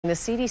The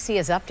CDC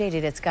has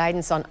updated its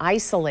guidance on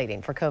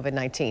isolating for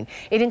COVID-19.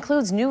 It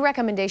includes new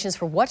recommendations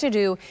for what to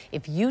do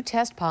if you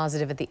test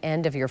positive at the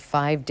end of your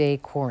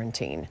 5-day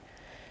quarantine.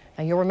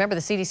 Now, you'll remember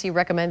the CDC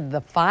recommended the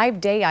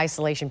 5-day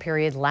isolation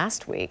period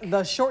last week.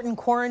 The shortened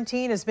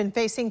quarantine has been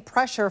facing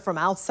pressure from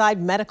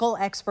outside medical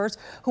experts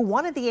who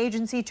wanted the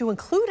agency to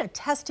include a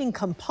testing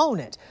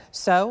component.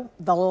 So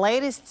the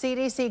latest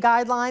CDC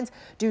guidelines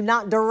do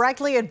not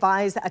directly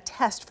advise a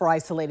test for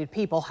isolated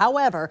people.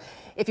 However,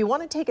 if you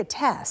want to take a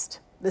test,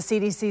 the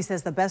CDC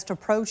says the best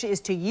approach is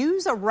to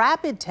use a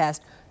rapid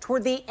test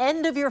toward the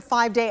end of your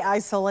 5-day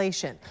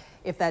isolation.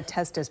 If that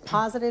test is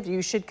positive,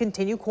 you should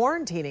continue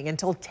quarantining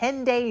until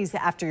 10 days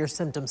after your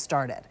symptoms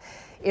started.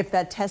 If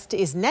that test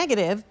is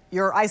negative,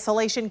 your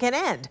isolation can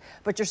end,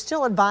 but you're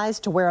still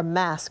advised to wear a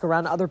mask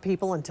around other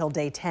people until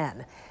day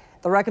 10.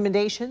 The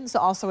recommendations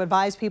also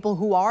advise people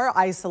who are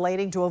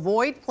isolating to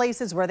avoid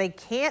places where they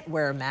can't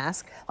wear a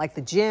mask, like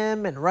the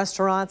gym and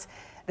restaurants.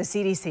 The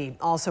CDC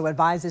also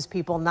advises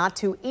people not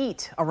to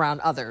eat around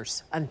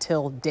others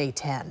until day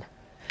 10.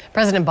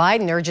 President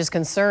Biden urges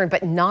concern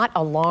but not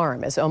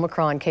alarm as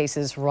Omicron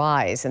cases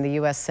rise and the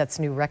U.S. sets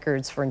new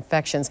records for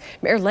infections.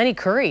 Mayor Lenny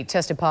Curry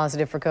tested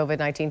positive for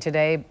COVID-19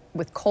 today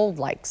with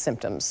cold-like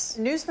symptoms.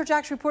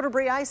 News4JAX reporter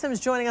Bree Isom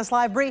is joining us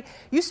live. Bree,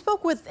 you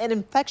spoke with an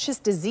infectious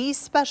disease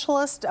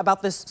specialist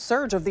about this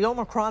surge of the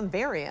Omicron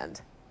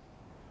variant.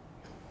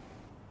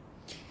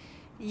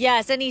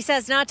 Yes, and he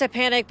says not to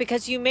panic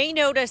because you may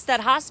notice that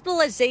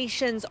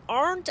hospitalizations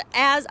aren't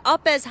as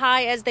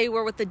high as they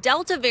were with the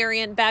Delta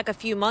variant back a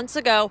few months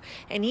ago.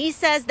 And he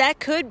says that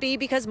could be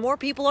because more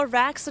people are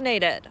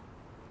vaccinated.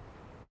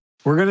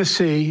 We're going to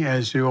see,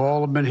 as you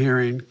all have been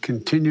hearing,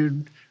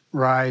 continued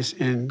rise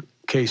in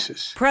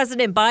cases.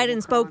 President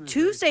Biden spoke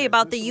Tuesday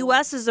about the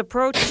U.S.'s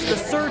approach to the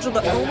surge of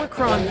the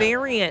Omicron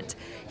variant.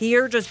 He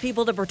urges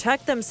people to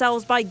protect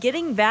themselves by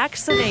getting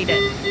vaccinated.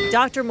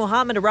 Dr.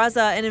 Mohammed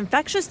Reza, an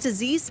infectious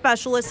disease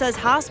specialist, says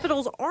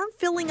hospitals aren't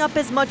filling up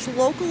as much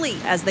locally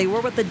as they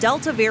were with the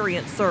Delta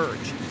variant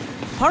surge.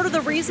 Part of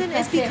the reason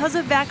is because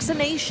of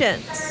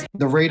vaccinations.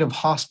 The rate of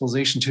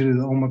hospitalization due to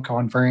the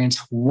Omicron variant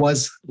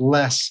was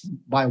less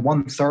by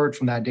 1/3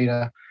 from that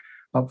data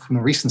from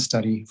the recent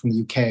study from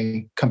the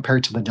UK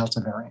compared to the Delta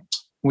variant,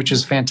 which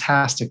is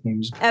fantastic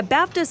news. At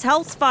Baptist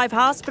Health's 5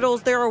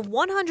 hospitals, there are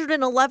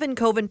 111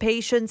 COVID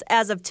patients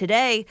as of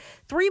today,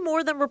 3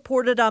 more than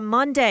reported on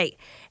Monday.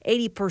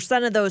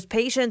 80% of those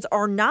patients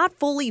are not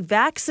fully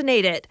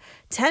vaccinated.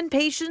 10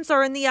 patients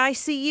are in the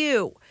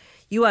ICU.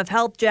 UF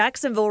Health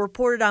Jacksonville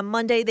reported on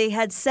Monday they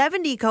had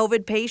 70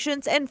 COVID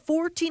patients and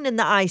 14 in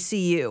the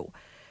ICU.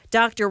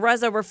 Dr.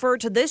 Reza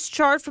referred to this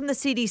chart from the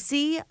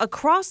CDC.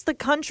 Across the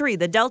country,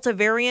 the Delta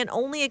variant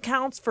only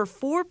accounts for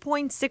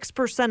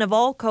 4.6% of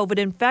all COVID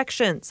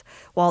infections,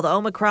 while the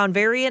Omicron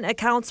variant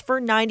accounts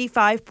for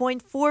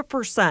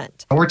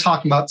 95.4%. We're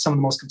talking about some of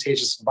the most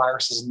contagious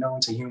viruses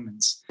known to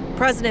humans.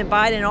 President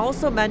Biden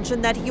also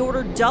mentioned that he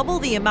ordered double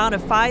the amount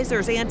of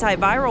Pfizer's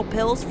antiviral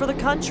pills for the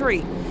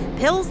country,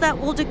 pills that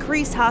will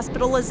decrease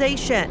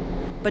hospitalization.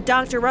 But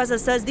Dr. Reza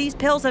says these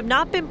pills have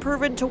not been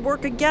proven to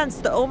work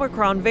against the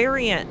Omicron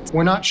variant.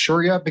 We're not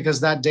sure yet because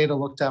that data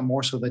looked at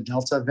more so the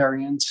Delta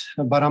variant,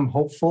 but I'm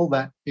hopeful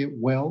that it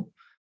will.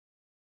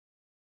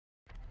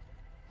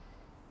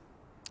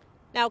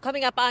 Now,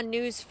 coming up on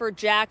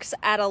News4JAX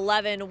at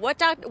 11,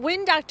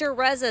 when Dr.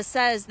 Reza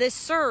says this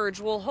surge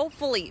will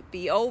hopefully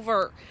be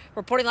over.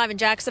 Reporting live in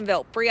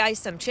Jacksonville, Bree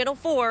Isom, Channel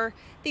 4,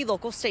 the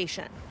local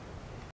station.